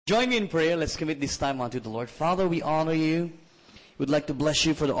Join me in prayer. Let's commit this time unto the Lord. Father, we honor you. We'd like to bless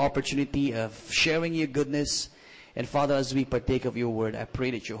you for the opportunity of sharing your goodness. And Father, as we partake of your word, I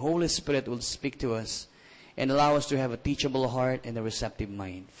pray that your Holy Spirit will speak to us and allow us to have a teachable heart and a receptive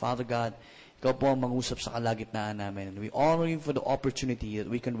mind. Father God, ikaw po ang mangusap sa kalagitnaan namin. And we honor you for the opportunity that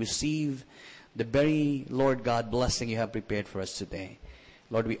we can receive the very, Lord God, blessing you have prepared for us today.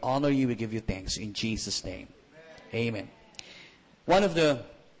 Lord, we honor you. We give you thanks. In Jesus' name. Amen. One of the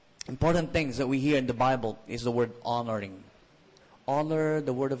important things that we hear in the Bible is the word honoring. Honor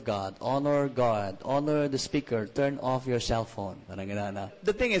the Word of God. Honor God. Honor the speaker. Turn off your cell phone.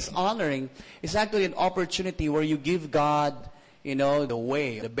 The thing is, honoring is actually an opportunity where you give God, the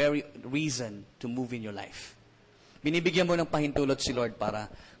way, the very reason to move in your life. Binibigyan mo ng pahintulot si Lord para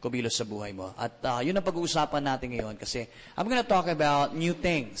kumilos sa buhay mo. At yun ang pag-uusapan natin ngayon kasi I'm going to talk about new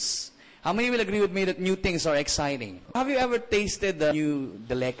things. How many will agree with me that new things are exciting? Have you ever tasted the new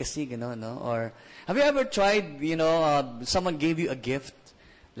delicacy, no? Or have you ever tried, someone gave you a gift,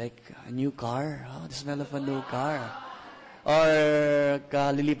 like a new car? Oh, the smell of a new car. Or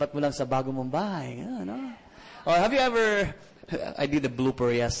kalilipat mo lang sa bago mong bahay, no? Or have you ever, I did a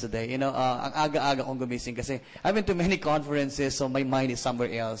blooper yesterday, ang aga-aga kong gumising kasi I've been to many conferences, so my mind is somewhere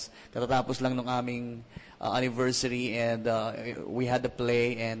else. Katatapos lang nung aming anniversary and we had the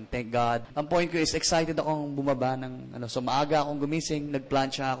play and thank God. Ang point ko is excited akong bumaba ng so maaga akong gumising,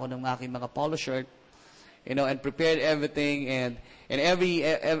 nagplancha ako ng aking mga polo shirt, and prepared everything and every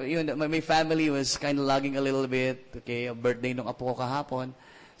my family was kind of lagging a little bit, okay, a birthday nung apo ko kahapon.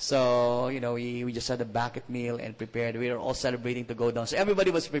 So, we just had a banquet meal and prepared. We were all celebrating to go down. So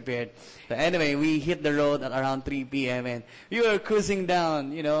everybody was prepared. But anyway, we hit the road at around 3 p.m. and we were cruising down,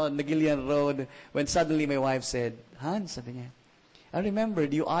 Nagilian Road, when suddenly my wife said, "Han," sabi niya, "I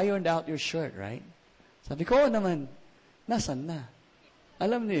remembered you ironed out your shirt, right?" Sabi ko, naman, nasan na?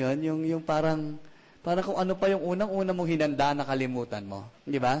 Alam niyo yun, yung parang kung ano pa yung unang-una mong hinanda nakalimutan mo.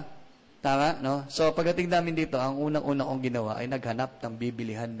 Di ba? Tama, no? So, pagdating namin dito, ang unang-una kong ginawa ay naghanap ng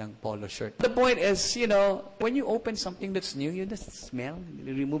bibilihan ng polo shirt. The point is, when you open something that's new, you just smell.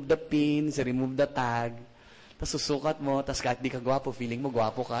 You remove the pins, you remove the tag, tapos susukat mo, tapos kahit di ka gwapo, feeling mo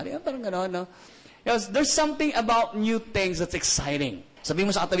gwapo ka. Parang gano'n, no? There's something about new things that's exciting. Sabi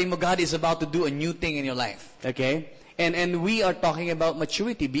mo sa katabi mo, God is about to do a new thing in your life. Okay? And we are talking about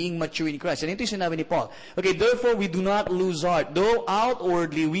maturity, being mature in Christ. And ito yung sinabi ni Paul. Okay, therefore we do not lose heart. Though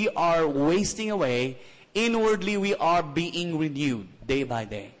outwardly we are wasting away, inwardly we are being renewed day by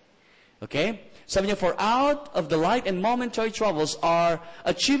day. Okay? Sabi niya, for out of the light and momentary troubles are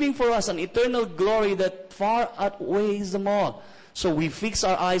achieving for us an eternal glory that far outweighs them all. So we fix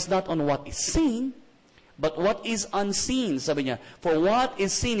our eyes not on what is seen, but what is unseen. Sabi niya, for what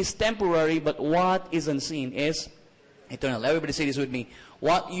is seen is temporary, but what is unseen is eternal. Everybody say this with me.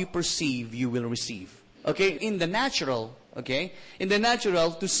 What you perceive, you will receive. Okay? In the natural,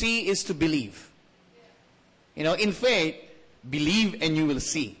 to see is to believe. In faith, believe and you will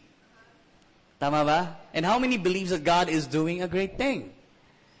see. Tama ba? And how many believes that God is doing a great thing?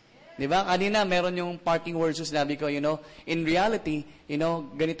 Diba? Kanina, meron yung parting words yung sinabi ko, in reality,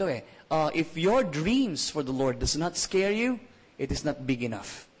 ganito if your dreams for the Lord does not scare you, it is not big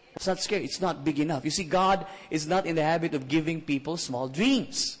enough. It's not scary. It's not big enough. You see, God is not in the habit of giving people small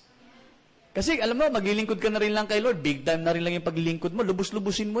dreams. Kasi, alam mo, maglilingkod ka na rin lang kay Lord. Big time na rin lang yung paglilingkod mo.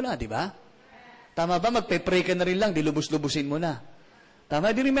 Lubos-lubusin mo na, di ba? Tama ba? Magpe-pray ka na rin lang. Di lubos-lubusin mo na.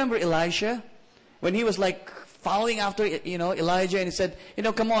 Tama? Do you remember Elisha? When he was like following after, Elijah and he said,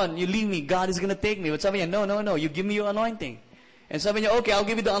 come on, you leave me. God is going to take me. But sabi niya, no. You give me your anointing. And sabi niya, okay, I'll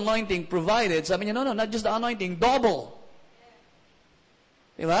give you the anointing provided. Sabi niya, no, not just the anointing, double.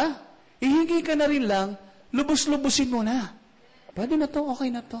 Diba? Ihingi ka na rin lang, lubos-lubusin mo na. Pwede na to, okay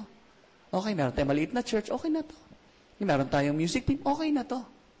na to. Okay, meron tayong maliit na church, okay na to. Meron tayong music team, okay na to.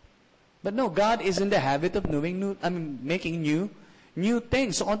 But no, God is in the habit of making new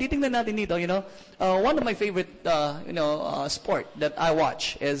things. So kung titingnan natin dito, one of my favorite, sport that I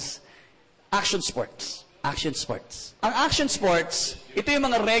watch is action sports. Action sports. Ang action sports, ito yung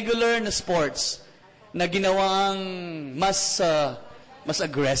mga regular na sports na ginawang mas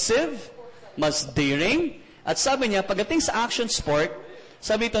aggressive, mas daring. At sabi niya, pagdating sa action sport,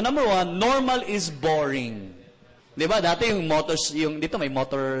 sabi ito, number one, normal is boring. Diba? Dati dito may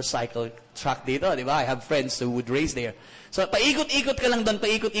motorcycle track dito, diba? I have friends who would race there. So, paikot-ikot ka lang doon,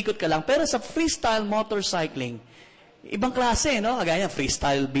 paikot-ikot ka lang. Pero sa freestyle motorcycling, ibang klase, no? Kagaya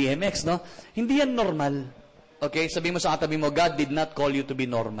freestyle BMX, no? Hindi yan normal. Okay? Sabi mo sa katabi mo, God did not call you to be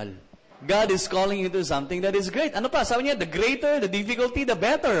normal. God is calling you to something that is great. Ano pa? Sabi niya, the greater the difficulty, the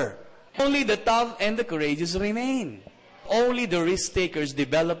better. Only the tough and the courageous remain. only the risk takers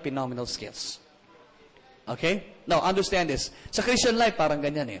develop phenomenal skills. Okay? Now, understand this. Sa Christian life, parang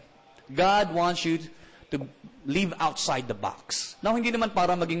ganyan eh. God wants you to live outside the box. Now, hindi naman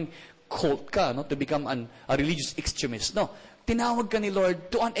para maging cult ka, no? To become a religious extremist. No. Tinawag ka ni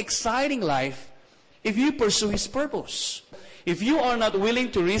Lord to an exciting life if you pursue His purpose. If you are not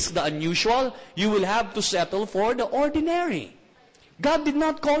willing to risk the unusual, you will have to settle for the ordinary. God did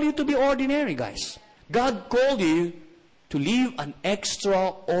not call you to be ordinary, guys. God called you to live an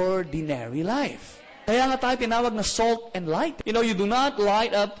extraordinary life. Kaya nga tayo tinawag na salt and light. You do not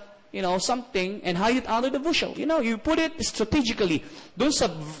light up, something and hide it under the bushel. You put it strategically. Doon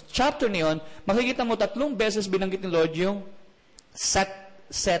sa chapter na yun, makikita mo 3 beses binanggit ni Lord yung set.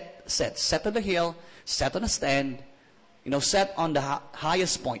 Set on the hill, set on a stand, set on the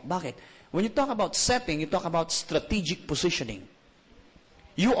highest point. Bakit? When you talk about setting, you talk about strategic positioning.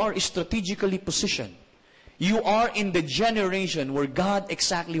 You are strategically positioned. You are in the generation where God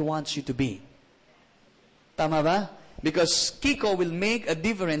exactly wants you to be. Tama ba? Because Kiko will make a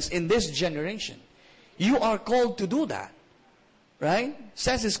difference in this generation. You are called to do that. Right?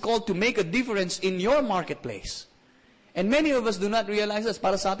 Says is called to make a difference in your marketplace. And many of us do not realize this.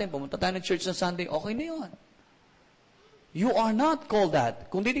 Para sa atin, pumunta tayo ng church na Sunday, okay na yun. You are not called that.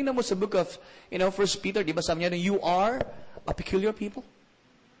 Kung titingnan mo sa book of, 1 Peter, di ba sabi niya, you are a peculiar people.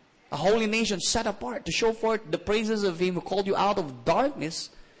 A holy nation set apart to show forth the praises of Him who called you out of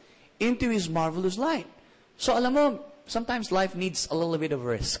darkness into His marvelous light. So alam mo, sometimes life needs a little bit of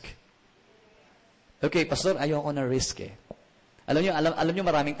risk. Okay, Pastor, ayoko na risk eh. Alam niyo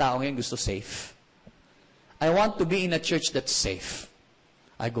maraming tao ngayon gusto safe. I want to be in a church that's safe.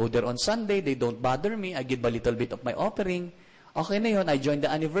 I go there on Sunday, they don't bother me, I give a little bit of my offering. Okay na yun, I join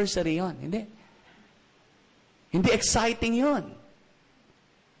the anniversary yun. Hindi exciting yun.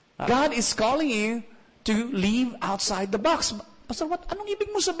 God is calling you to live outside the box. Pastor, anong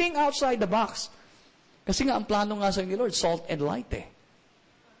ibig mo sabihin outside the box? Kasi nga, ang plano nga sa ni Lord, salt and light eh.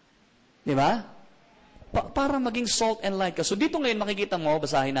 Di ba? Para maging salt and light ka. So dito ngayon makikita mo,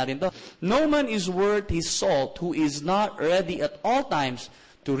 basahin natin to. No man is worth his salt who is not ready at all times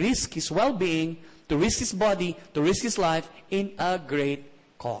to risk his well-being, to risk his body, to risk his life in a great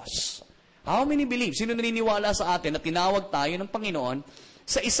cause. How many believe? Sino naniniwala sa atin na tinawag tayo ng Panginoon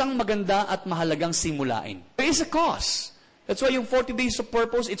sa isang maganda at mahalagang simulain? There is a cause. That's why yung 40 days of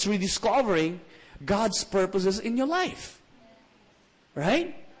purpose, it's rediscovering God's purposes in your life.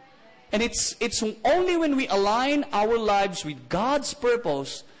 Right? And it's only when we align our lives with God's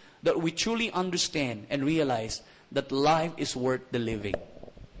purpose that we truly understand and realize that life is worth the living.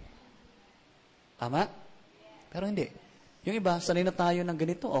 Tama? Pero hindi. Yung iba, sanay na tayo ng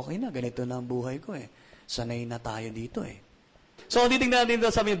ganito. Okay na, ganito na ang buhay ko eh. Sanay na tayo dito eh. So, titingnan natin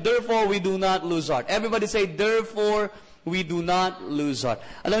dito, sabi niyo, therefore we do not lose heart. Everybody say, therefore we do not lose heart.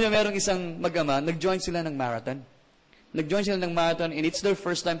 Alam niyo, merong isang mag-ama, nag-join sila ng marathon. Nag-join sila ng marathon, and it's their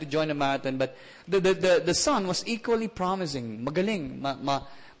first time to join a marathon, but the son was equally promising. Magaling.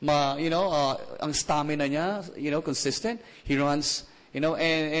 Ang stamina niya, consistent. He runs,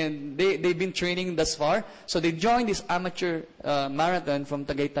 and they've been training thus far. So they joined this amateur marathon from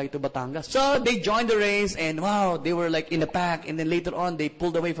Tagaytay to Batangas. So they joined the race, and wow, they were like in the pack, and then later on, they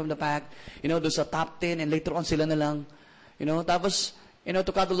pulled away from the pack, doon sa top 10, and later on sila na lang. Tapos,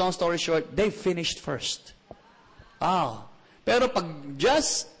 to cut the long story short, they finished first. Pero pag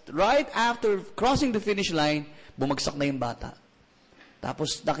just right after crossing the finish line, bumagsak na yung bata.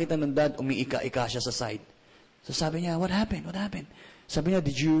 Tapos nakita ng dad, umiika-ika siya sa side. So sabi niya, what happened? What happened? Sabi niya,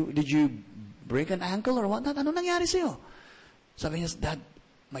 did you break an ankle or what? Ano nangyari sa'yo? Sabi niya, Dad,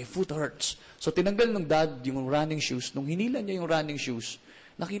 my foot hurts. So tinanggal ng dad yung running shoes. Nung hinila niya yung running shoes,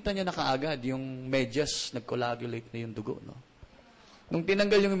 nakita niya na kaagad yung medyas, nag-coagulate na yung dugo. No? Nung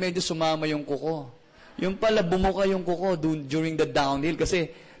tinanggal yung medyas, sumama yung kuko. Yung pala, bumuka yung kuko during the downhill kasi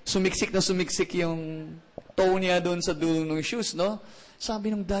sumiksik yung toe niya doon sa dulo ng shoes, no?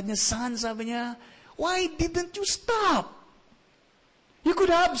 Sabi ng dad niya, son, sabi niya, why didn't you stop? You could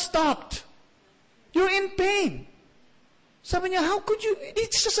have stopped. You're in pain. Sabi niya, how could you?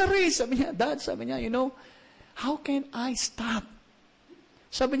 It's just a race. Sabi niya, Dad, sabi niya, how can I stop?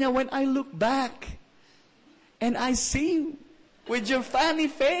 Sabi niya, when I look back and I see you with your funny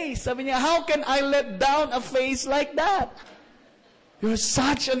face. Sabi niya, how can I let down a face like that? You're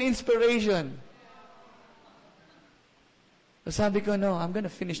such an inspiration. Sabi ko, no, I'm going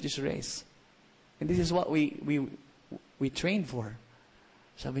to finish this race. And this is what we train for.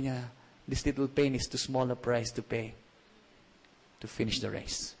 Sabi niya, this little pain is too small a price to pay to finish the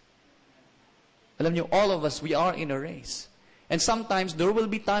race. Alam niyo, all of us, we are in a race. And sometimes there will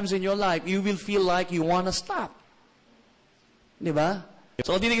be times in your life you will feel like you want to stop. Di ba?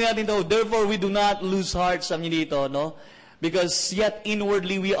 So, titignan natin to. Therefore, we do not lose heart, sabi niyo dito, no? Because yet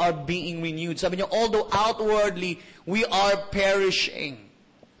inwardly we are being renewed. Sabi niyo, although outwardly we are perishing.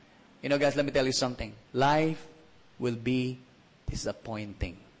 You know, guys, let me tell you something. Life will be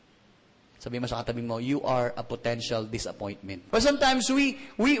disappointing. Sabi mo sa katabi mo, you are a potential disappointment. But sometimes we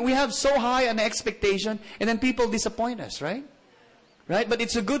have so high an expectation and then people disappoint us, right? Right? But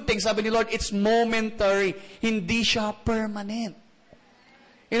it's a good thing. Sabi ni Lord, it's momentary. Hindi siya permanent.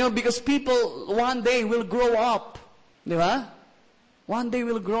 You know, because people one day will grow up. Di ba? One day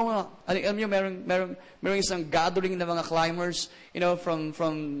will grow up. Alam niyo, merong isang gathering ng mga climbers, you know, from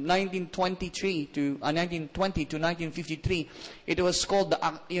 1923 to 1920 to 1953. It was called the,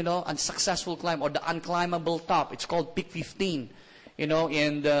 you know, unsuccessful climb or the unclimbable top. It's called Peak 15. You know,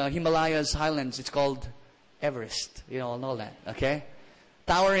 in the Himalayas highlands, it's called Everest. You all know that, okay?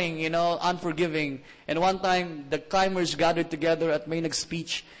 Towering, you know, unforgiving. And one time, the climbers gathered together at may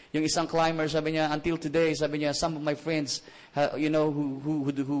nag-speech. Yung isang climber, sabi niya, until today, sabi niya, some of my friends, you know,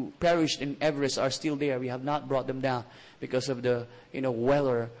 who perished in Everest are still there. We have not brought them down because of the, you know,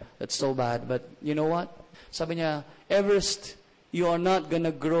 weather that's so bad. But you know what? Sabi niya, Everest, you are not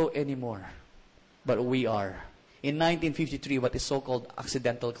gonna grow anymore. But we are. In 1953, what is so-called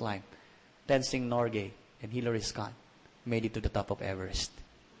accidental climb, Tenzing Norgay and Hilary Scott made it to the top of Everest.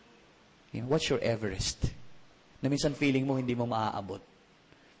 You know, what's your Everest? Na minsan feeling mo hindi mo maaabot.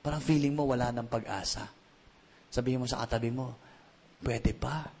 Parang feeling mo wala ng pag-asa. Sabihin mo sa katabi mo, pwede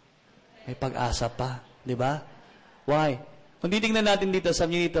pa. May pag-asa pa. Di ba? Why? Kung titingnan natin dito,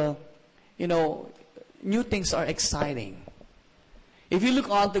 sabi niyo dito, you know, new things are exciting. If you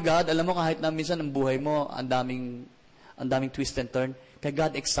look on to God, alam mo kahit na minsan ang buhay mo, ang daming twist and turn, kay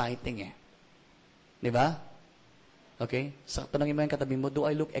God exciting eh. Di ba? Okay? So, tanongin mo yung katabi mo, do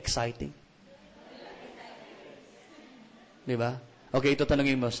I look exciting? Di ba? Okay, ito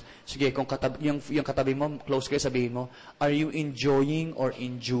tanongin mo. Sige, kung yung katabi mo, close kayo, sabihin mo, are you enjoying or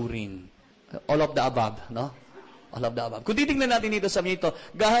enduring? All of the above, no? All of the above. Kung titignan natin dito, sabi nito,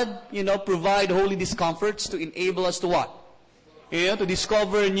 God, you know, provide holy discomforts to enable us to what? You know, to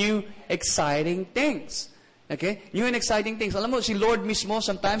discover new, exciting things. Okay? New and exciting things. Alam mo, si Lord mismo,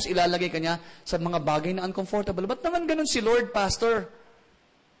 sometimes ilalagay kanya sa mga bagay na uncomfortable. Ba't naman ganun si Lord, Pastor?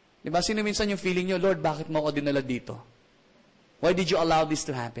 Diba? Sino minsan yung feeling nyo, Lord, bakit mo ako dinala dito? Why did you allow this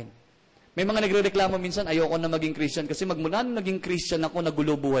to happen? May mga nagre-reklamo minsan, ayoko na maging Christian kasi magmula nung naging Christian ako,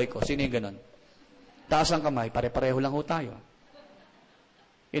 nagulo buhay ko. Sino yung ganun? Taas ang kamay, pare-pareho lang ho tayo.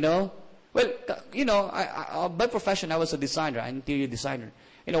 You know? Well, you know, by profession, I was a designer, an interior designer.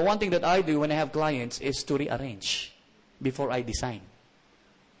 You know, one thing that I do when I have clients is to rearrange before I design.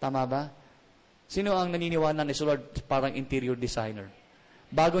 Tama ba? Sino ang naniniwala na si Lord parang interior designer?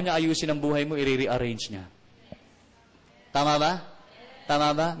 Bago niya ayusin ang buhay mo, i-rearrange niya. Tama ba?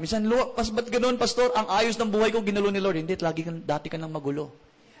 Tama ba? Minsan, Lord, ba't ganoon, Pastor? Ang ayos ng buhay ko, ginulo ni Lord. Hindi, dati ka lang magulo.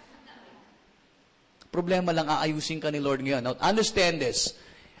 Problema lang, aayusin ka ni Lord ngayon. Now, understand this.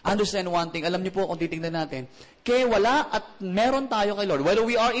 Understand one thing. Alam niyo po, kung titignan natin, kaya wala at meron tayo kay Lord. Whether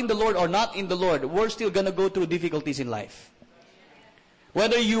we are in the Lord or not in the Lord, we're still gonna go through difficulties in life.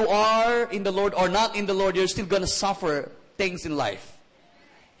 Whether you are in the Lord or not in the Lord, you're still gonna suffer things in life.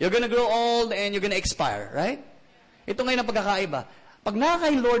 You're gonna grow old and you're gonna expire, right? Ito ngayon ang pagkakaiba. Pag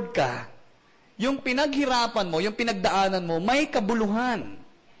nakakay Lord ka, yung pinaghirapan mo, yung pinagdaanan mo, may kabuluhan.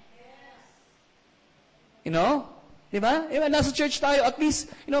 You know? Diba? Nasa church tayo, at least,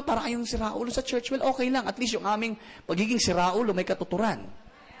 you know, para kayong siraulo sa church, well, okay lang. At least yung aming pagiging siraulo, may katuturan.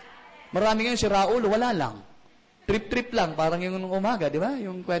 Marami ngayong siraulo, wala lang. Trip-trip lang, parang yung umaga, di ba?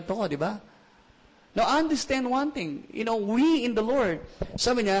 Yung kwento ko, di ba? Now, understand one thing. You know, we in the Lord,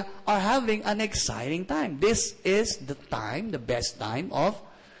 sabi niya, are having an exciting time. This is the time, the best time of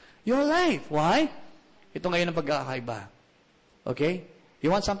your life. Why? Ito ngayon ang pagkakaiba. Okay?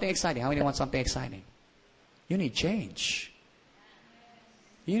 You want something exciting? How many want something exciting? You need change.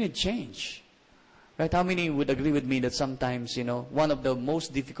 You need change. Right? How many would agree with me that sometimes, you know, one of the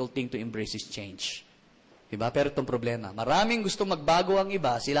most difficult thing to embrace is change? Diba? Pero itong problema, maraming gusto magbago ang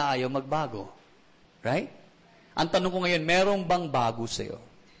iba, sila ayaw magbago. Right? Ang tanong ko ngayon, merong bang bago sa'yo?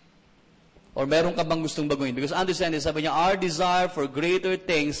 Or meron ka bang gustong baguhin? Because understand this, sabi niya, our desire for greater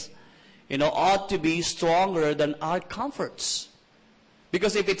things, you know, ought to be stronger than our comforts.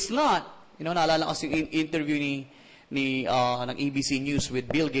 Because if it's not, you know, naalala ko yung interview ng ABC News with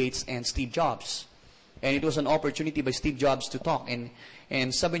Bill Gates and Steve Jobs. And it was an opportunity by Steve Jobs to talk. And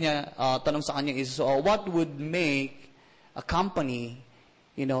sabi niya, tanong sa kanya is, what would make a company,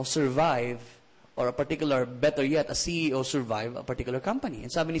 you know, survive or a particular, better yet, a CEO survive a particular company.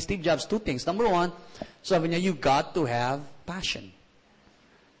 And sabi ni Steve Jobs, 2 things. Number 1, sabi niya, you got to have passion.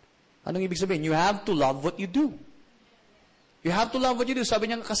 Anong ibig sabihin? You have to love what you do. You have to love what you do. Sabi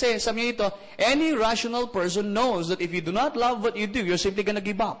niya, kasi, sabi niya ito, any rational person knows that if you do not love what you do, you're simply gonna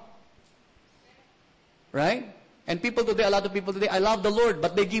give up. Right? And people today, a lot of people today, I love the Lord,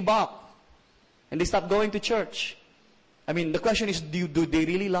 but they give up. And they stop going to church. I mean, the question is, do they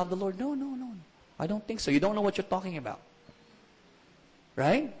really love the Lord? No. I don't think so. You don't know what you're talking about.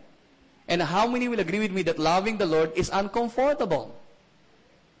 Right? And how many will agree with me that loving the Lord is uncomfortable?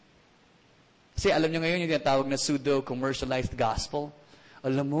 Kasi alam nyo ngayon yung tinatawag na pseudo-commercialized gospel.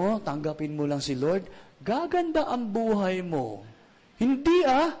 Alam mo, tanggapin mo lang si Lord, gaganda ang buhay mo. Hindi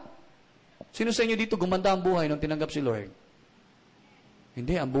Sino sa inyo dito gumanda ang buhay nung tinanggap si Lord?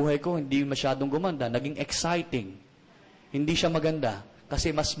 Hindi, ang buhay ko hindi masyadong gumanda. Naging exciting. Hindi siya maganda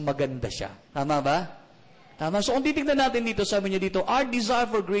kasi mas maganda siya. Tama ba? Tama. So kung titignan natin dito, sabi niya dito, our desire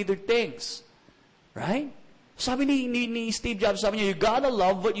for greater things. Right? Sabi ni Steve Jobs, sabi niya, you gotta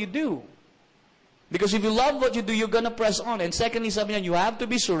love what you do. Because if you love what you do, you're gonna press on. And secondly, sabi niya, you have to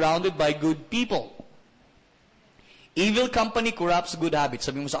be surrounded by good people. Evil company corrupts good habits.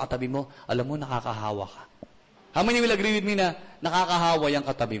 Sabi mo sa katabi mo, alam mo, nakakahawa ka. How many will agree with me na nakakahawa yung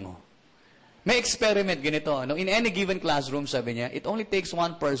katabi mo? May experiment ganito. In any given classroom, sabi niya, it only takes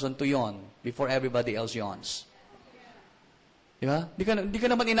one person to yawn before everybody else yawns. Di ba? Di ka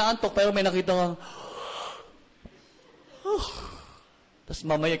naman inaantok, pero may nakita kang, tapos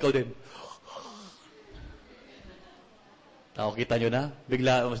mamaya ikaw din. Kita nyo na?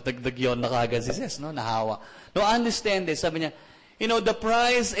 Bigla, nag-yawn na kaagad si Sis, no? Nahawa. No, understand this. Sabi niya, the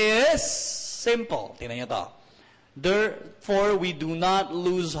prize is simple. Tingnan niyo to. Therefore, we do not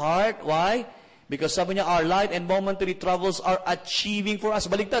lose heart. Why? Because sabi niya, our light and momentary troubles are achieving for us.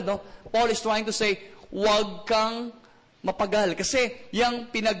 Baligtad, no? Paul is trying to say, huwag kang mapagal. Kasi,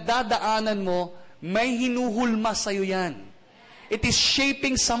 yung pinagdadaanan mo, may hinuhulma sa'yo yan. It is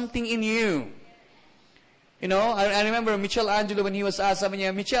shaping something in you. I remember Michelangelo when he was asked, sabi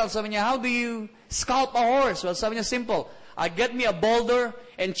niya, how do you sculpt a horse? Well, sabi niya, simple. I get me a boulder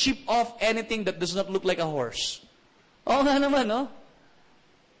and chip off anything that does not look like a horse. Oo nga naman, no?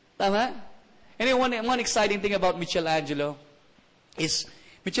 Tama? Anyway, one exciting thing about Michelangelo is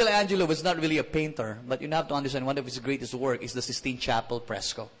Michelangelo was not really a painter, but you have to understand one of his greatest work is the Sistine Chapel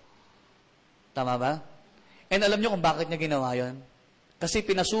fresco. Tama ba? And alam niyo kung bakit niya ginawa yun? Kasi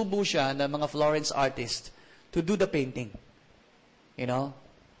pinasubo siya ng mga Florence artists to do the painting.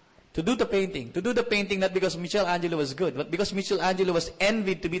 To do the painting not because Michelangelo was good, but because Michelangelo was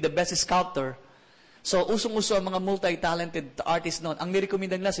envied to be the best sculptor. So, usong-uso ang mga multi-talented artists noon. Ang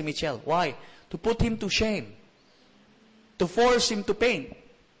nirekomenda nila si Michel. Why? To put him to shame. To force him to paint.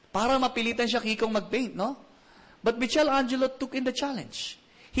 Para mapilitan siya kikong mag-paint, no? But Michelangelo took in the challenge.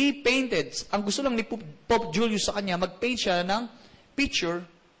 He painted. Ang gusto lang ni Pope Julius sa kanya, mag-paint siya ng picture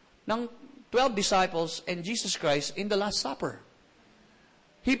ng 12 disciples and Jesus Christ in the Last Supper.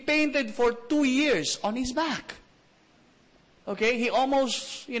 He painted for 2 years on his back. Okay? He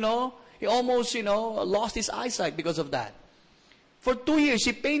almost lost his eyesight because of that. For 2 years,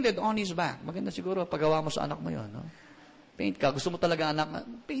 he painted on his back. Maganda siguro, pagawa mo sa anak mo yun, no? Paint ka. Gusto mo talaga anak,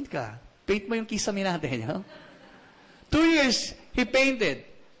 paint ka. Paint mo yung kisame natin, no? 2 years, he painted.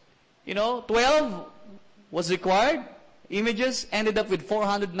 12 was required. Images ended up with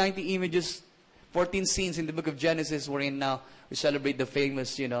 490 images, 14 scenes in the book of Genesis, wherein now we celebrate the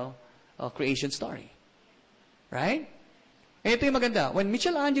famous, creation story. Right? And ito yung maganda. When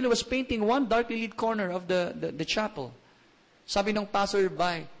Michelangelo was painting one darkly lit corner of the chapel, sabi ng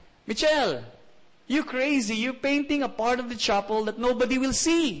passerby, Michel, you crazy. You're painting a part of the chapel that nobody will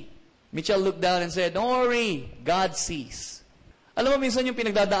see. Michel looked down and said, don't worry, God sees. Alam mo, minsan yung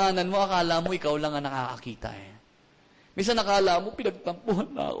pinagdadaanan mo, akala mo ikaw lang ang nakakakita eh. Minsan nakala mo,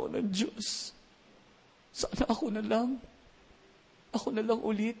 pinagtampuhan na ako ng Diyos. Sana ako na lang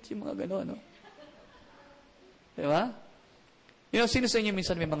ulit, yung mga gano'n, no? Diba? Sino sa inyo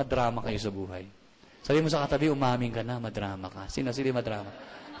minsan may mga drama kayo sa buhay? Sabi mo sa katabi, umaming ka na, madrama ka. Sino madrama?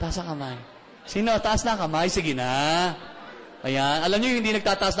 Taas ang kamay. Sino? Taas na ang kamay? Sige na. Ayan. Alam niyo, hindi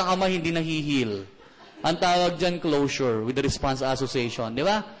nagtataas ng kamay, hindi nahihil. Ang tawag dyan, closure with the Response Association. Di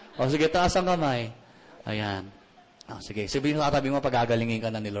ba? O sige, taas ang kamay. Ayan. O sige, sabihin mo sa katabi mo, pagagalingin ka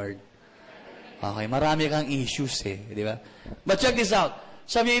na ni Lord. Okay, marami kang issues eh. Di ba? But check this out.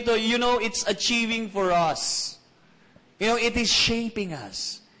 Sabi ito, it's achieving for us. It is shaping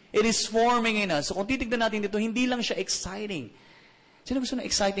us. It is forming in us. So kung titignan natin dito, hindi lang siya exciting. Sino gusto na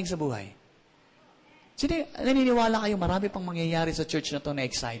exciting sa buhay? Sino, naniniwala kayo, marami pang mangyayari sa church na to na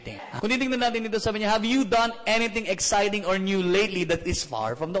exciting. Kung titignan natin dito, sabi niya, have you done anything exciting or new lately that is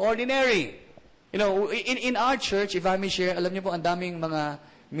far from the ordinary? You know, in our church, if I may share, alam niyo po, ang daming mga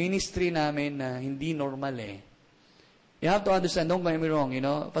ministry namin na hindi normal eh. You have to understand, don't get me wrong, you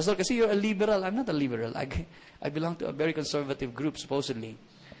know. Pastor, kasi you're a liberal. I'm not a liberal. I belong to a very conservative group, supposedly.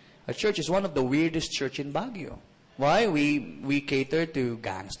 Our church is one of the weirdest church in Baguio. Why? We cater to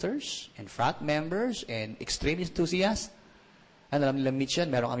gangsters and frat members and extreme enthusiasts. Ano, alam nila meet yan,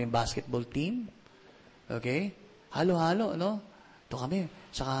 meron kaming basketball team. Okay? Halo-halo, no? Ito kami.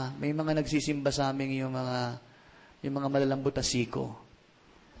 Saka may mga nagsisimba sa amin yung mga malalambot na siko.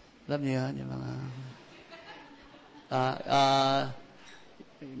 Alam niyo yan? Yung mga...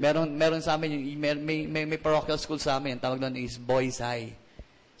 meron sa amin, may parochial school sa amin, tawag doon is Boys High.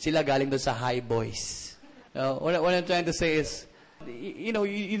 Sila galing doon sa High Boys. What I'm trying to say is, you know,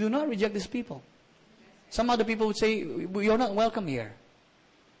 you do not reject these people. Some other people would say, you're not welcome here.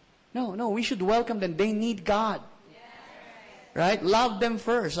 No, we should welcome them. They need God. Right? Love them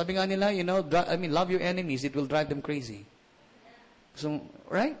first. Sabi nga nila, you know, love your enemies. It will drive them crazy. So,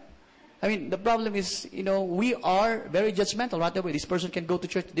 right? I mean, the problem is, you know, we are very judgmental right away. This person can go to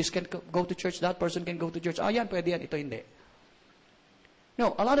church, this can go to church, that person can go to church. Yan, pwede yan, ito hindi.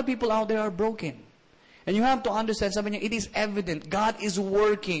 No, a lot of people out there are broken. And you have to understand, sabi niya, it is evident, God is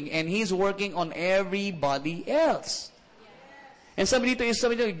working, and He's working on everybody else. And sabi dito,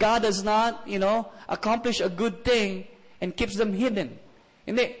 God does not, you know, accomplish a good thing and keeps them hidden.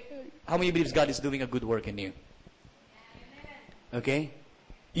 Hindi. How many believes God is doing a good work in you? Okay?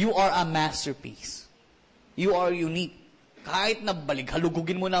 You are a masterpiece. You are unique. Kahit na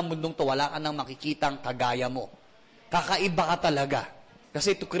halugugin mo na ang mundong to, wala ka nang makikitang kagaya mo. Kakaiba ka talaga.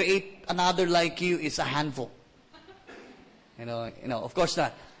 Kasi to create another like you is a handful. You know, of course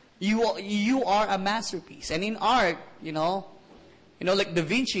not. You are a masterpiece. And in art, you know, like Da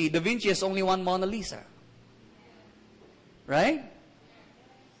Vinci has only one Mona Lisa. Right?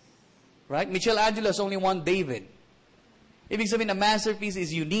 Right? Michelangelo has only one David. Ibig sabihin, a masterpiece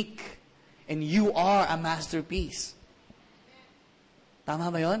is unique. And you are a masterpiece.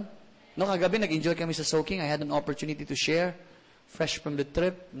 Tama ba yun? No, kagabi, nag-enjoy kami sa soaking. I had an opportunity to share. Fresh from the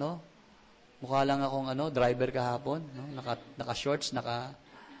trip, no? Mukha lang akong, driver kahapon, no? Naka-shorts,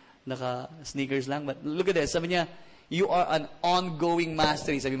 naka-sneakers lang. But look at this. Sabi niya, you are an ongoing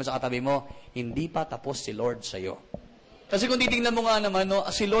mastery. Sabi mo sa katabi mo, hindi pa tapos si Lord sa'yo. Kasi kung titingnan mo nga naman, no,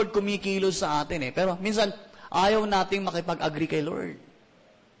 si Lord kumikilos sa atin eh. Pero minsan, ayaw nating makipag-agree kay Lord.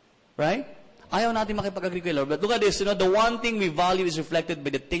 Right? Ayaw nating makipag-agree kay Lord. But look at this, the one thing we value is reflected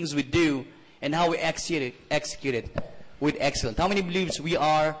by the things we do and how we execute it with excellence. How many believes we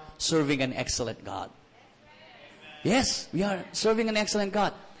are serving an excellent God? Yes, we are serving an excellent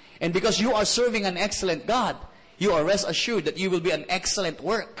God. And because you are serving an excellent God, you are rest assured that you will be an excellent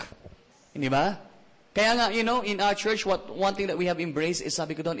work. Hindi ba? Kaya nga, in our church, one thing that we have embraced is,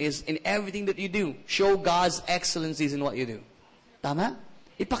 sabi ko doon, is in everything that you do, show God's excellencies in what you do. Tama?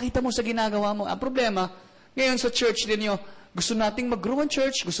 Ipakita mo sa ginagawa mo. Ang problema, ngayon sa church ninyo, gusto nating mag-grow ang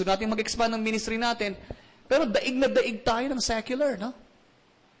church, gusto nating mag-expand ang ministry natin, pero daig na daig tayo ng secular, no?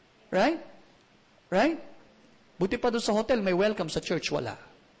 Right? Right? Buti pa doon sa hotel, may welcome, sa church, wala.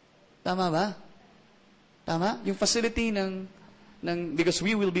 Tama ba? Tama? Yung facility because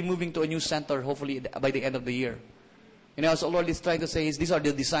we will be moving to a new center, hopefully, by the end of the year. As the Lord is trying to say, these are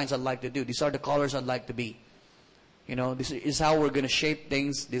the designs I'd like to do. These are the colors I'd like to be. This is how we're going to shape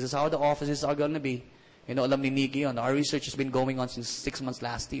things. This is how the offices are going to be. Alam ni Nikki, our research has been going on since 6 months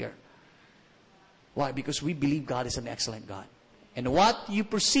last year. Why? Because we believe God is an excellent God. And what you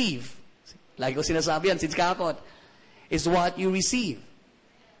perceive, lagi ko sinasabi yan since kahapon, is what you receive.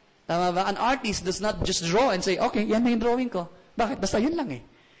 Tama ba? An artist does not just draw and say, okay, yan na yung drawing ko. Bakit? Basta yun lang eh.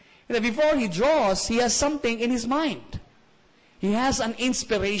 Before he draws, he has something in his mind. He has an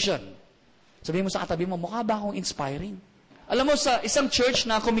inspiration. Sabihin mo sa katabi mo, mukha ba akong inspiring? Alam mo, sa isang church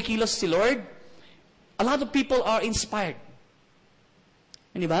na kumikilos si Lord, a lot of people are inspired.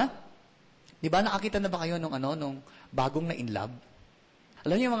 Hindi ba? Di ba, nakakita na ba kayo nung bagong na in love?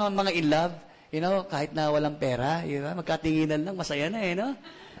 Alam niyo yung mga in love, kahit na walang pera, magkatinginan lang, masaya na no?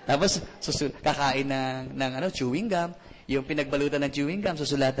 Tapos, kakain ng chewing gum, yung pinagbalutan ng chewing gum,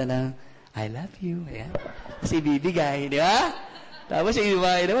 susulatan ng, I love you, ayan. Kasi bibigay, di ba? Tapos, yung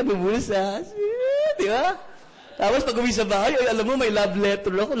iba, bumusa, di ba? Tapos, pag uwi sa bahay, alam mo, may love letter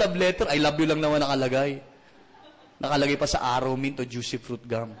ako, love letter, I love you lang naman nakalagay. Nakalagay pa sa arrow mint o juicy fruit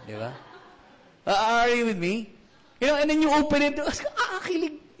gum, di ba? Are you with me? And then you open it,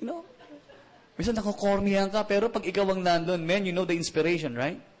 kilig, Minsan nakukornihan ka, pero pag ikaw ang nandun, man, the inspiration,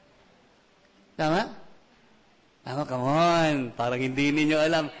 right? Tama? Come on. Parang hindi ninyo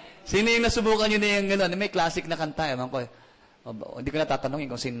alam. Sino yung nasubukan nyo na yung gano'n? May classic na kanta. Ewan ko. Hindi ko na tatanungin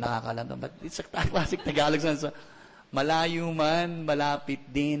kung sino nakakalam. But it's a classic Tagalog song. So, malayo man, malapit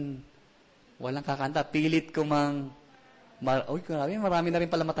din. Walang kakanta. Pilit ko mang... Uy, marami na rin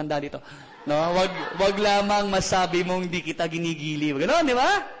pala matanda dito. No, wag lamang masabi mong di kita ginigili. Gano'n, di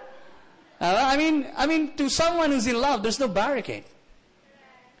ba? I mean, to someone who's in love, there's no barricade.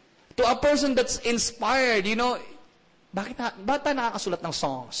 To a person that's inspired, bakit tayo nakakasulat ng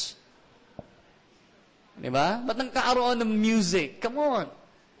songs? Diba? Ba't nagkakaroon ng music? Come on.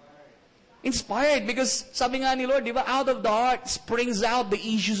 Inspired because sabi nga ni Lord, diba, out of the heart springs out the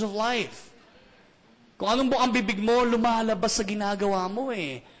issues of life. Kung anong buong bibig mo, lumalabas sa ginagawa mo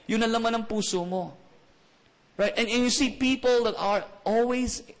eh. Yun ang laman ng puso mo. Right? And you see people that are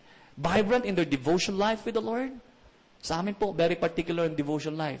always vibrant in their devotion life with the Lord. Sa amin po, very particular in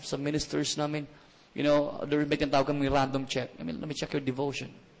devotion life. Sa ministers namin, there may tinatawag kami random check. Let me check your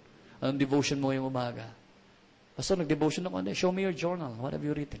devotion. Anong devotion mo yung umaga? Pastor, nag-devotion ako. Show me your journal. What have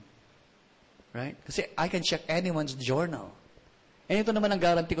you written? Right? Kasi I can check anyone's journal. And ito naman ang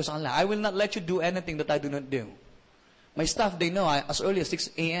guarantee ko sa kanila. I will not let you do anything that I do not do. My staff, they know, as early as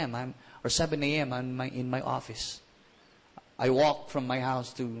 6 a.m. or 7 a.m., I'm in my office. I walk from my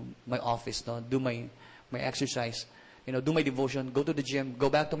house to my office, do my exercise, do my devotion, go to the gym, go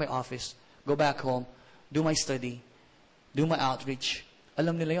back to my office, go back home, do my study, do my outreach.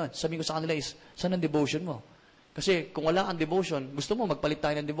 Alam nila yon. Sabi ko sa kanila is, saan ang devotion mo? Kasi kung wala kang devotion, gusto mo magpalit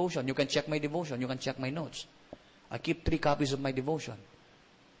tayo ng devotion. You can check my devotion, you can check my notes. I keep 3 copies of my devotion.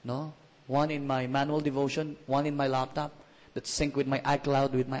 No? One in my manual devotion, one in my laptop that sync with my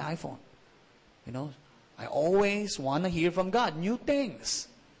iCloud with my iPhone. I always want to hear from God, new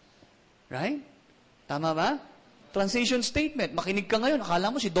things. Right? Tama ba? Transition statement. Makinig ka ngayon, akala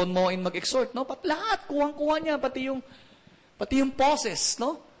mo si Don Moen mag-exhort, no? Lahat, kuhang-kuha niya, pati yung pauses,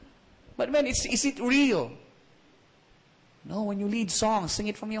 no? But man, is it real? No, when you lead songs, sing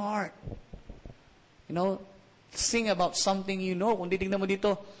it from your heart. Sing about something you know. Kung titignan mo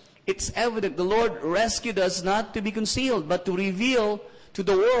dito, it's evident the Lord rescued us not to be concealed, but to reveal to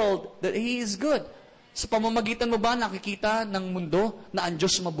the world that He is good. Sa pamamagitan mo ba nakikita ng mundo na ang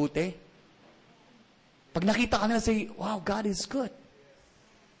Diyos mabuti? Pag nakita ka nila, say, wow, God is good.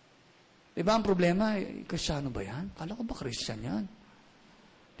 Diba ang problema? Kristyano ba yan? Kala ko ba Christian yan?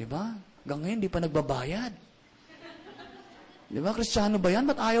 Diba? Hanggang ngayon, di pa nagbabayad. Diba? Kristyano ba yan?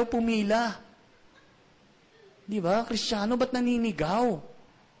 Ba't ayaw pumila? Diba? Kristyano, ba't naninigaw?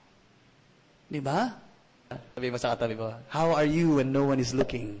 Diba? Sabi mo sa katabi ko, how are you when no one is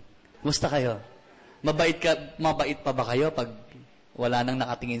looking? Musta kayo? Mabait pa ba kayo pag wala nang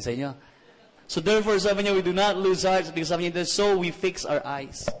nakatingin sa inyo? So therefore, sabi niya, we do not lose heart. Sabi niya, so we fix our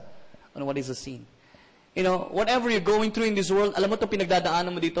eyes on what is the scene. Whatever you're going through in this world, alam mo itong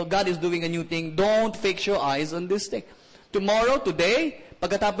pinagdadaanan mo dito, God is doing a new thing. Don't fix your eyes on this thing. Tomorrow, today,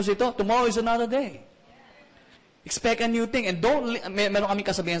 pagkatapos ito, tomorrow is another day. Expect a new thing. And meron kami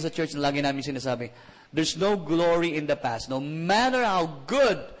kasabihan sa church na lagi namin sinasabi, there's no glory in the past. No matter how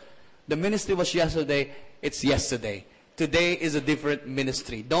good the ministry was yesterday, it's yesterday. Today is a different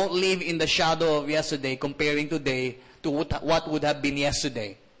ministry. Don't live in the shadow of yesterday comparing today to what would have been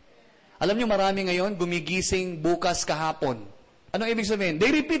yesterday. Alam niyo, marami ngayon gumigising bukas kahapon. Ano ibig sabihin?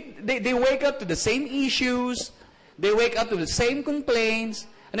 They wake up to the same issues, they wake up to the same complaints.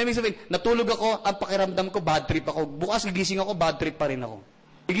 Ano ibig sabihin? Natulog ako, ang pakiramdam ko, bad trip ako. Bukas gigising ako, bad trip pa rin ako.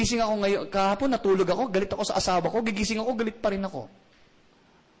 Gigising ako ngayon, kahapon natulog ako, galit ako sa asawa ko, gigising ako, galit pa rin ako.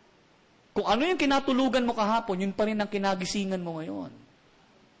 Kung ano yung kinatulugan mo kahapon, yun pa rin ang kinagisingan mo ngayon.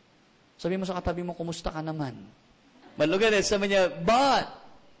 Sabi mo sa katabi mo, kumusta ka naman? But look at it, sabi niya, but,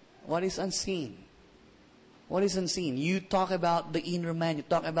 what is unseen? What is unseen? You talk about the inner man, you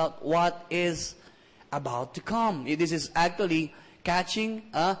talk about what is about to come. This is actually catching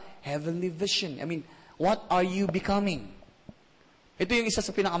a heavenly vision. I mean, what are you becoming? Ito yung isa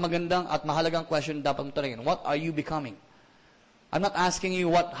sa pinakamagandang at mahalagang question dapat mo tanungin. What are you becoming? I'm not asking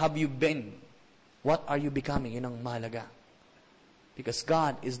you what have you been. What are you becoming? Yun ang mahalaga. Because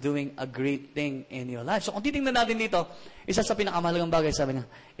God is doing a great thing in your life. So kung titingnan natin dito, isa sa pinakamahalagang bagay, sabi niya,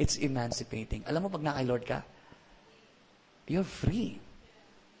 it's emancipating. Alam mo, pag naka Lord ka, you're free.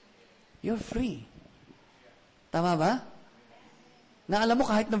 You're free. Tama ba? Na alam mo,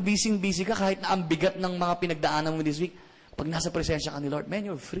 kahit na busy ka, kahit na ang bigat ng mga pinagdaanan mo this week, pag nasa presensya ka ni Lord, man,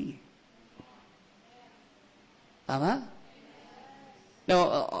 you're free. Tama?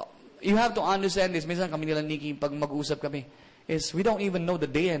 Now, you have to understand this. Minsan kami nila Nikki, pag mag-uusap kami, is we don't even know the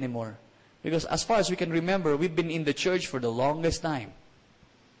day anymore. Because as far as we can remember, we've been in the church for the longest time.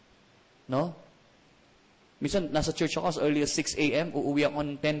 No? Minsan, nasa church ako as early as 6 a.m., uuwi ako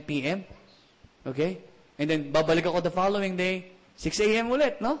ng 10 p.m. Okay? And then, babalik ako the following day, 6 a.m.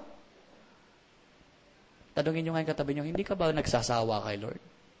 ulit, no? Tanungin nyo nga yung katabi nyo, hindi ka ba nagsasawa kay Lord?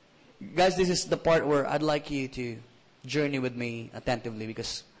 Guys, this is the part where I'd like you to journey with me attentively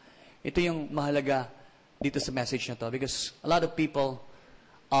because ito yung mahalaga dito sa message na to because a lot of people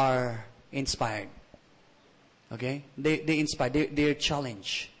are inspired. Okay? They inspired. They're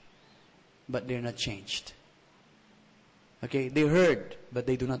challenged. But they're not changed. Okay? They heard, but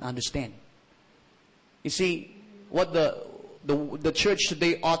they do not understand. You see, what the church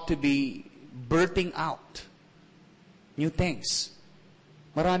today ought to be birthing out. New things.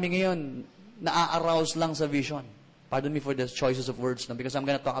 Marami ngayon, na-arouse lang sa vision. Pardon me for the choices of words now because I'm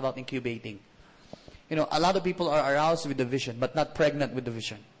going to talk about incubating. You know, a lot of people are aroused with the vision, but not pregnant with the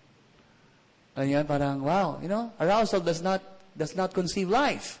vision. And yan, parang, wow, you know, arousal does not conceive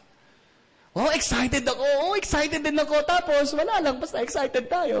life. Wow, excited ako. Oh, excited din ako. Tapos, wala lang, basta excited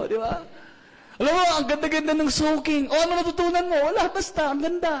tayo, di ba? Alam mo, ang ganda-ganda ng soaking. O, ano natutunan mo? Wala, basta, ang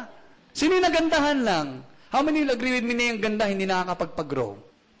ganda. Sino yung nagandahan lang? How many will agree with me na yung ganda hindi nakakapagpag-grow?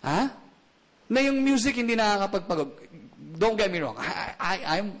 Ha? Na yung music hindi nakakapagpag-grow. Don't get me wrong.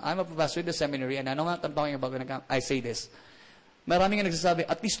 I'm a professor in the seminary and I know what I'm talking about when I say this. Maraming nga nagsasabi,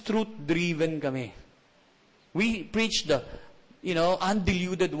 at least truth-driven kami. We preach the,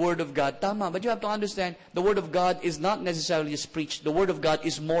 undiluted Word of God. Tama, but you have to understand, the Word of God is not necessarily just preached. The Word of God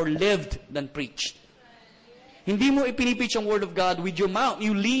is more lived than preached. Hindi mo ipinipreach ang Word of God with your mouth.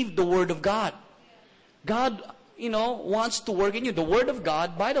 You leave the Word of God. God, wants to work in you. The Word of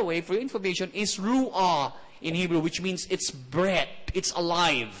God, by the way, for your information, is ruah in Hebrew, which means it's breath. It's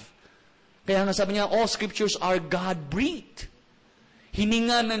alive. Kaya nga sabi niya, all scriptures are God-breathed.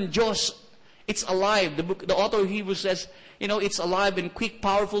 Hininga ng Diyos. It's alive. The author of Hebrews says, it's alive and quick,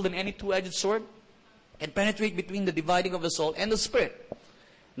 powerful than any two-edged sword, and penetrate between the dividing of the soul and the spirit.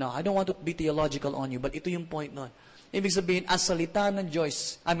 Now, I don't want to be theological on you, but ito yung point nun. Ibig sabihin, as salita ng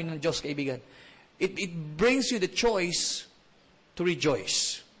Diyos, kaibigan, it brings you the choice to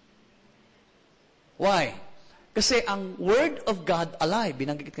rejoice. Why? Kasi ang Word of God alive,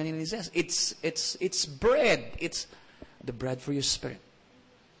 binanggit kanina ni says, it's bread. It's the bread for your spirit.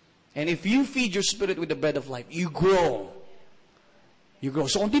 And if you feed your spirit with the bread of life, you grow. You grow.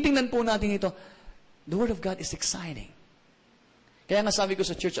 So kung titingnan po natin ito, the Word of God is exciting. Kaya nga sabi ko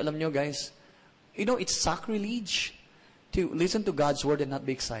sa church, alam nyo guys, it's sacrilege to listen to God's Word and not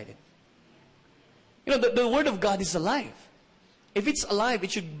be excited. The Word of God is alive. If it's alive,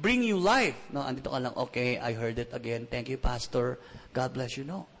 it should bring you life. No, andito ka lang, okay, I heard it again. Thank you, Pastor. God bless you.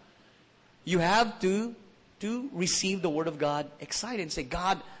 No. You have to receive the Word of God excited and say,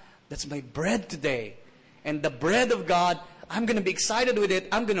 God, that's my bread today. And the bread of God, I'm going to be excited with it.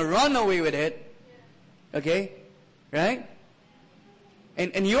 I'm going to run away with it. Okay? Right?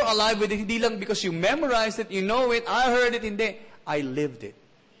 And you're alive with it. Hindi lang because you memorized it, you know it, I heard it, hindi. I lived it.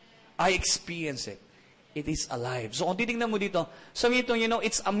 I experienced it. It is alive. So kung titignan mo dito, sabi ito,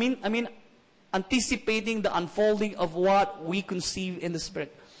 it's anticipating the unfolding of what we conceive in the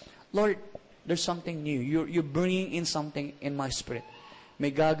Spirit. Lord, there's something new. You're bringing in something in my spirit.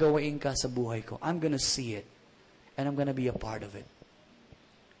 May gagawain ka sa buhay ko. I'm gonna see it. And I'm gonna be a part of it.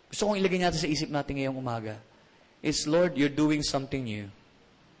 Gusto kong ilagay natin sa isip natin ngayong umaga is, Lord, you're doing something new.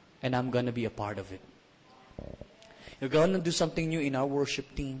 And I'm gonna be a part of it. You're gonna do something new in our worship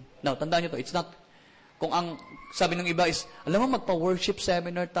team. Now, tandaan nyo to, it's not, kung ang sabi ng iba is, alam mo, magpa-worship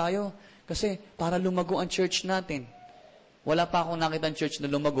seminar tayo kasi para lumago ang church natin. Wala pa akong nakita ang church na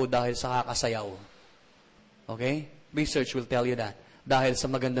lumago dahil sa kakasayaw. Okay? Research will tell you that. Dahil sa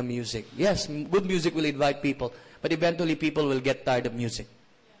magandang music. Yes, good music will invite people, but eventually people will get tired of music.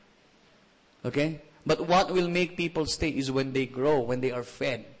 Okay? But what will make people stay is when they grow, when they are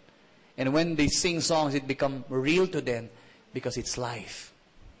fed. And when they sing songs, it become real to them because it's life.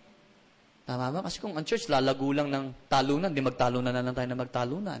 Tama ba? Kasi kung ang church lalago lang ng talunan, di magtalunan na lang tayo na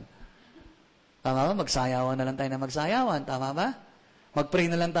magtalunan. Tama ba? Magsayawan na lang tayo na magsayawan. Tama ba? Magpray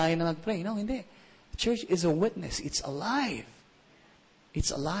na lang tayo na magpray. No, hindi. Church is a witness. It's alive.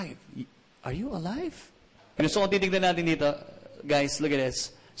 It's alive. Are you alive? So kung titignan natin dito, guys, look at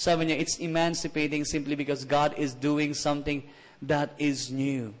this. Sabi niya, it's emancipating simply because God is doing something that is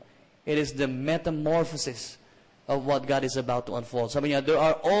new. It is the metamorphosis of what God is about to unfold. Sabi niya, there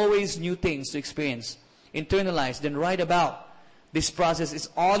are always new things to experience, internalize, then write about. This process is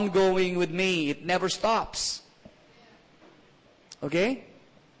ongoing with me. It never stops. Okay?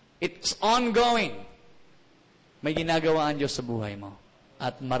 It's ongoing. May ginagawa ang Diyos sa buhay mo.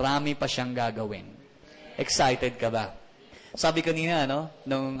 At marami pa siyang gagawin. Excited ka ba? Sabi kanina, no?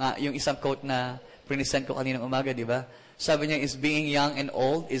 Yung isang quote na Prinisend ko kaninang umaga, di ba? Sabi niya, is being young and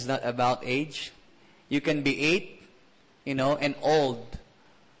old is not about age. You can be 8, and old.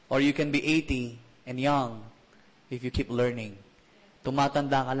 Or you can be 80 and young if you keep learning.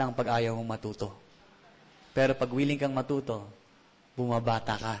 Tumatanda ka lang pag ayaw mong matuto. Pero pag willing kang matuto,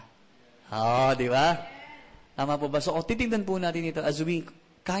 bumabata ka. Oh, di ba? Tama po ba? So, titignan po natin ito as we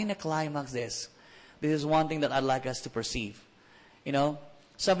kind of climax this. This is one thing that I'd like us to perceive.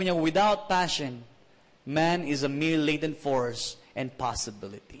 Sabi niya, without passion, man is a mere latent force and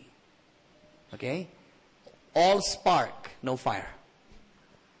possibility. Okay? All spark, no fire.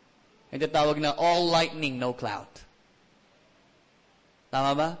 Yung tatawag na all lightning, no cloud.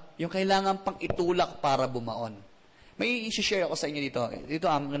 Tama ba? Yung kailangan pang itulak para bumaon. May i-share ako sa inyo dito. Dito,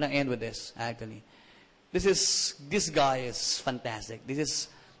 I'm gonna end with this, actually. This guy is fantastic. This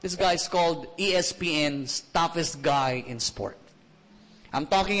guy is called ESPN's toughest guy in sport. I'm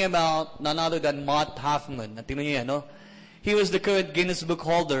talking about none other than Matt Hoffman. Tingnan niyo yan, no? He was the current Guinness Book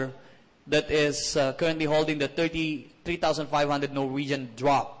holder that is currently holding the 3,500 Norwegian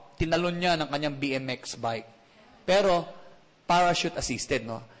drop. Tinalon niya ng kanyang BMX bike. Pero, parachute assisted,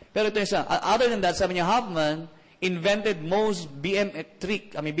 no? Pero ito yung other than that, sabi niya, Hoffman invented most BMX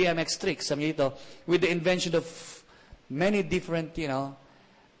tricks, sabi niya ito, with the invention of many different,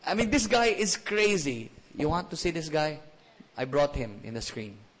 this guy is crazy. You want to see this guy? I brought him in the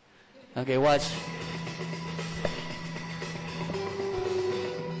screen. Okay, watch.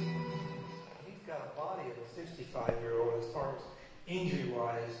 He's got a body of a 65-year-old as far as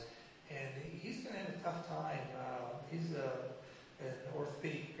injury-wise, and he's going to have a tough time. He's an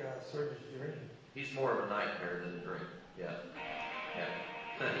orthopedic surgeon's dream. He's more of a nightmare than a dream. Yeah.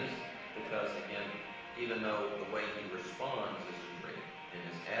 Because, again, even though the way he responds is a dream, and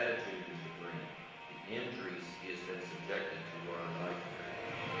his attitude is a dream, the injuries he has been subjected to are a nightmare.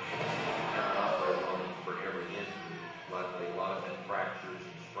 Not operating on him for every injury. Likely a lot of them fractures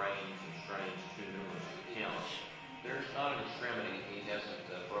and strains too numerous to count. There's not an extremity he hasn't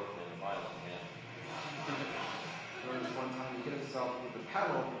broken in a violent manner. There was one time he hit himself with the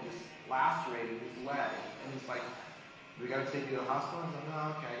pedal and just lacerated his leg. And he's like, we got to take you to the hospital? I'm like,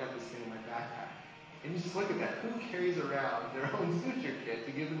 no, okay, I got this thing in my backpack. And you just look at that. Who carries around their own suture kit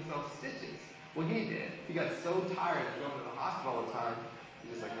to give themselves stitches? Well, he did. He got so tired of going to the hospital all the time,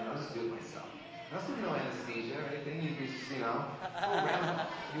 he's just like, no, I'll just do it myself. That's not no anesthesia or anything. You'd be just, Rambo.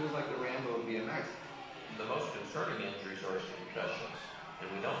 He was like the Rambo of BMX. The most concerning injuries are his concussions,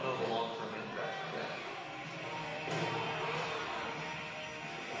 and we don't know the long-term impact of that.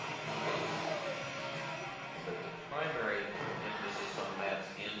 But the primary emphasis on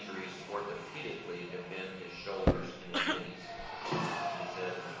Matt's injuries orthopedically have been his shoulders and his knees. He's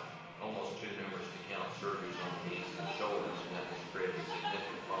had almost too numerous to count surgeries on the knees and shoulders, and that has created a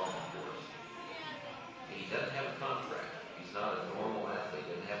significant problem for us. He doesn't have a contract. He's not a normal athlete.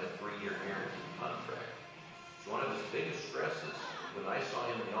 He doesn't have a 3-year guaranteed contract. So one of his biggest stresses, when I saw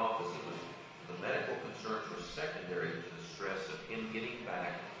him in the office, it was the medical concerns were secondary to the stress of him getting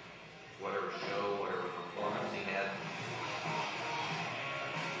back to whatever show, whatever performance he had.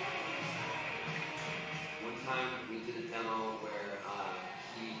 One time we did a demo where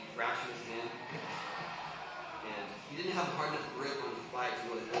he fractured his hand, and he didn't have a hard enough grip on the flag to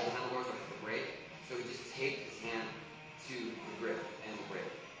really hold the handlebars or hit the brake, so he just taped his hand to the grip and the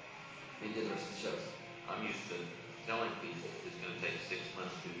brake. And he did the rest of the shows. I'm used to telling people it's going to take 6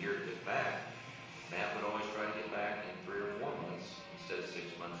 months to a year to get back. Matt would always try to get back in 3 or 4 months instead of 6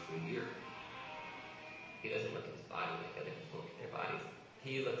 months to a year. He doesn't look at his body like other people look at their bodies.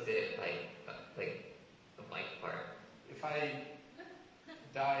 He looks at it like a blank part. If I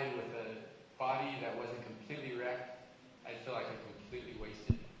died with a body that wasn't completely wrecked, I'd feel like I'm completely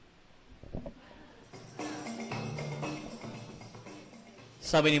wasted.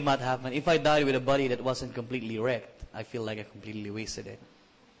 Sabi ni Matt Hoffman, if I died with a body that wasn't completely wrecked, I feel like I completely wasted it.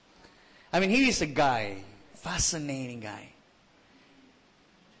 He is a guy, fascinating guy.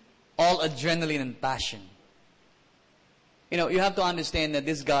 All adrenaline and passion. You have to understand that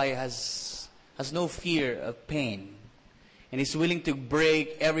this guy has no fear of pain. And he's willing to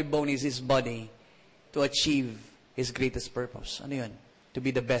break every bone in his body to achieve his greatest purpose. Ano yun? To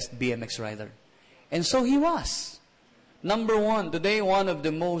be the best BMX rider. And so he was. Number one, today one of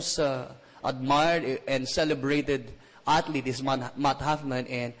the most admired and celebrated athlete is Matt Hoffman,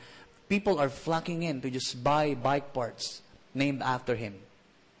 and people are flocking in to just buy bike parts named after him.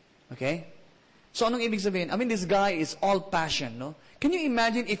 Okay? So anong ibig sabihin? This guy is all passion, no? Can you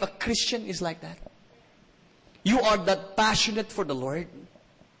imagine if a Christian is like that? You are that passionate for the Lord.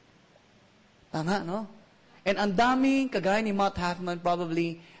 Tama, no? And ang daming, kagaya ni Matt Hoffman,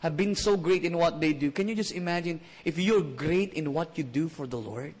 probably have been so great in what they do. Can you just imagine if you're great in what you do for the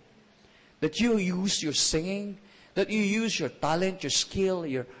Lord? That you use your singing, that you use your talent, your skill,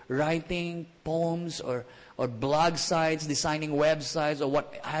 your writing, poems, or blog sites, designing websites, or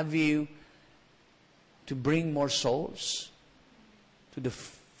what have you, to bring more souls to the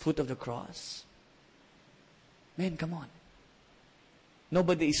foot of the cross. Man, come on.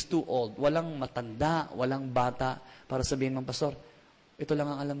 Nobody is too old. Walang matanda, walang bata para sabihin mong, Pastor, ito lang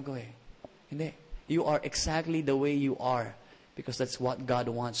ang alam ko eh. Hindi. You are exactly the way you are because that's what God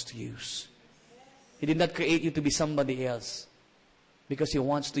wants to use. He did not create you to be somebody else because He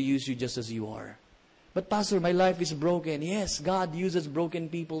wants to use you just as you are. But Pastor, my life is broken. Yes, God uses broken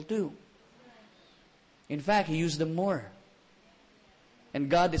people too. In fact, He used them more.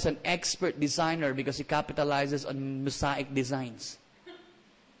 And God is an expert designer because He capitalizes on mosaic designs.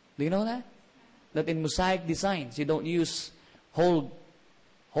 Do you know that? That in mosaic designs, you don't use whole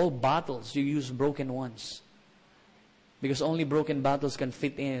bottles. You use broken ones. Because only broken bottles can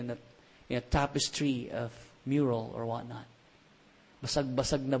fit in a tapestry of mural or whatnot.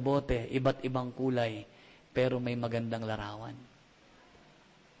 Basag-basag na bote, iba't ibang kulay, pero may magandang larawan.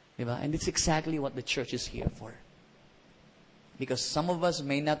 Diba? And it's exactly what the church is here for. Because some of us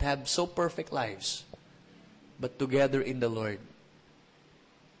may not have so perfect lives, but together in the Lord,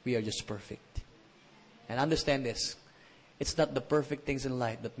 we are just perfect. And understand this. It's not the perfect things in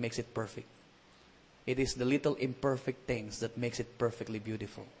life that makes it perfect. It is the little imperfect things that makes it perfectly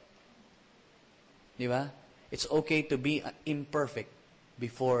beautiful. Diba? It's okay to be imperfect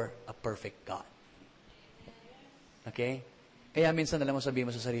before a perfect God. Okay? Kaya minsan, alam mo, sabihin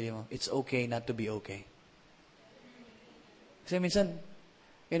mo sa sarili mo, it's okay not to be okay. Kasi minsan,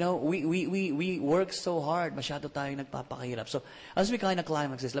 you know, we work so hard, masyado tayong nagpapakahirap. So, as we kind of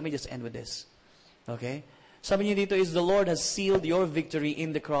climax this, let me just end with this. Okay? Sabi niyo dito is, the Lord has sealed your victory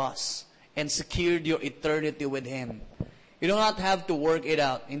in the cross and secured your eternity with Him. You do not have to work it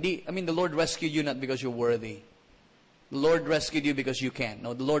out. Indeed, the Lord rescued you not because you're worthy. The Lord rescued you because you can.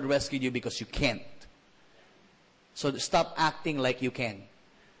 No, the Lord rescued you because you can't. So, stop acting like you can.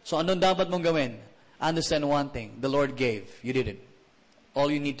 So, anong dapat mong gawin? Understand one thing. The Lord gave. You did it. All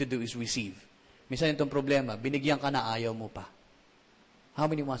you need to do is receive. Minsan itong problema, binigyan ka na, ayaw mo pa. How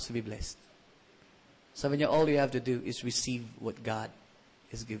many wants to be blessed? Sabi niya, all you have to do is receive what God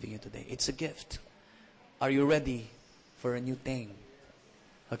is giving you today. It's a gift. Are you ready for a new thing?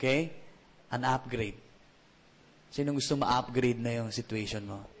 Okay? An upgrade. Sino gusto ma-upgrade na yung situation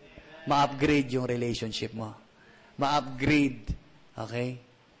mo? Ma-upgrade yung relationship mo. Ma-upgrade, okay,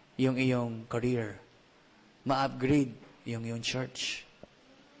 yung iyong career. Ma-upgrade yung iyong church.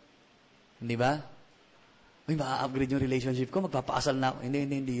 Hindi ba? Uy, ma-upgrade yung relationship ko, magpapaasal na ako.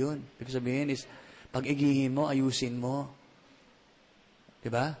 Hindi yun. Ibig sabihin is, pag-igihin mo, ayusin mo.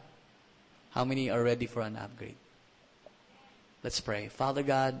 Diba? How many are ready for an upgrade? Let's pray. Father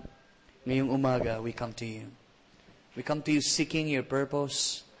God, ngayong umaga, we come to you. We come to you seeking your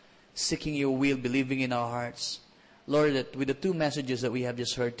purpose, seeking your will, believing in our hearts. Lord, that with the two messages that we have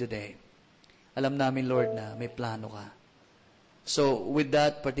just heard today, alam namin, Lord, na may plano ka. So, with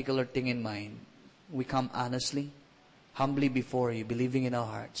that particular thing in mind, we come honestly, humbly before you, believing in our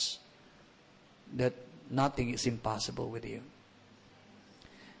hearts that nothing is impossible with you.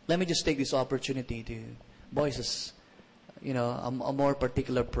 Let me just take this opportunity to voice, a more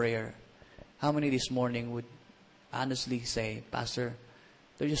particular prayer. How many this morning would honestly say, Pastor,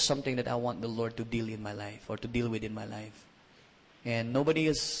 there's just something that I want the Lord to deal in my life or to deal with in my life. And nobody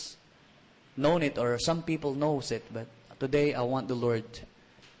has known it, or some people knows it, but today I want the Lord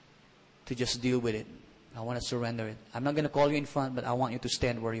to just deal with it. I want to surrender it. I'm not going to call you in front, but I want you to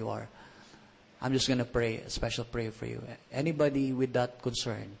stand where you are. I'm just going to pray a special prayer for you. Anybody with that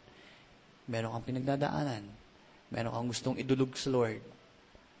concern, meron kang pinagdadaanan, meron kang gustong idulog sa Lord,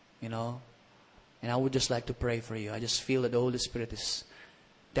 and I would just like to pray for you. I just feel that the Holy Spirit is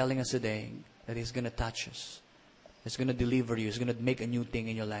telling us today that He's going to touch us. He's going to deliver you. He's going to make a new thing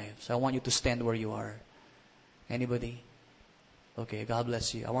in your life. So I want you to stand where you are. Anybody? Okay, God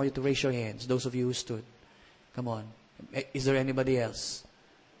bless you. I want you to raise your hands, those of you who stood. Come on. Is there anybody else?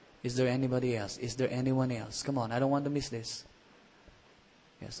 Is there anybody else? Is there anyone else? Come on, I don't want to miss this.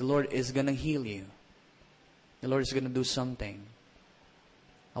 Yes, the Lord is going to heal you. The Lord is going to do something.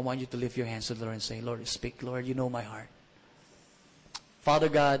 I want you to lift your hands to the Lord and say, Lord, speak. Lord, you know my heart. Father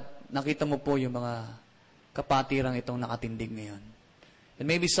God, nakita mo po yung mga kapatirang itong nakatindig ngayon. And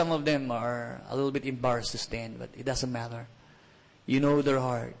maybe some of them are a little bit embarrassed to stand, but it doesn't matter. You know their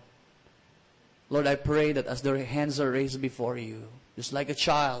heart. Lord, I pray that as their hands are raised before you, Just like a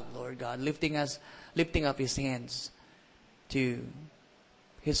child, Lord God, lifting up his hands to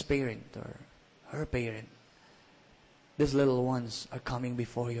his parent or her parent. These little ones are coming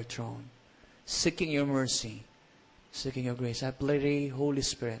before your throne, seeking your mercy, seeking your grace. I pray, Holy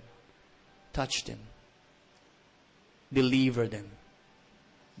Spirit, touch them, deliver them,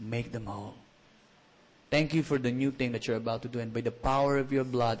 make them whole. Thank you for the new thing that you're about to do. And by the power of your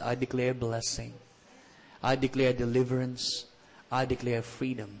blood, I declare blessing. I declare deliverance. I declare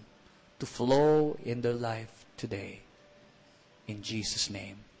freedom to flow in their life today. In Jesus'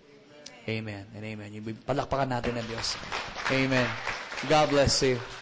 name. Amen and amen. Palakpakan natin ang Diyos. Amen. God bless you.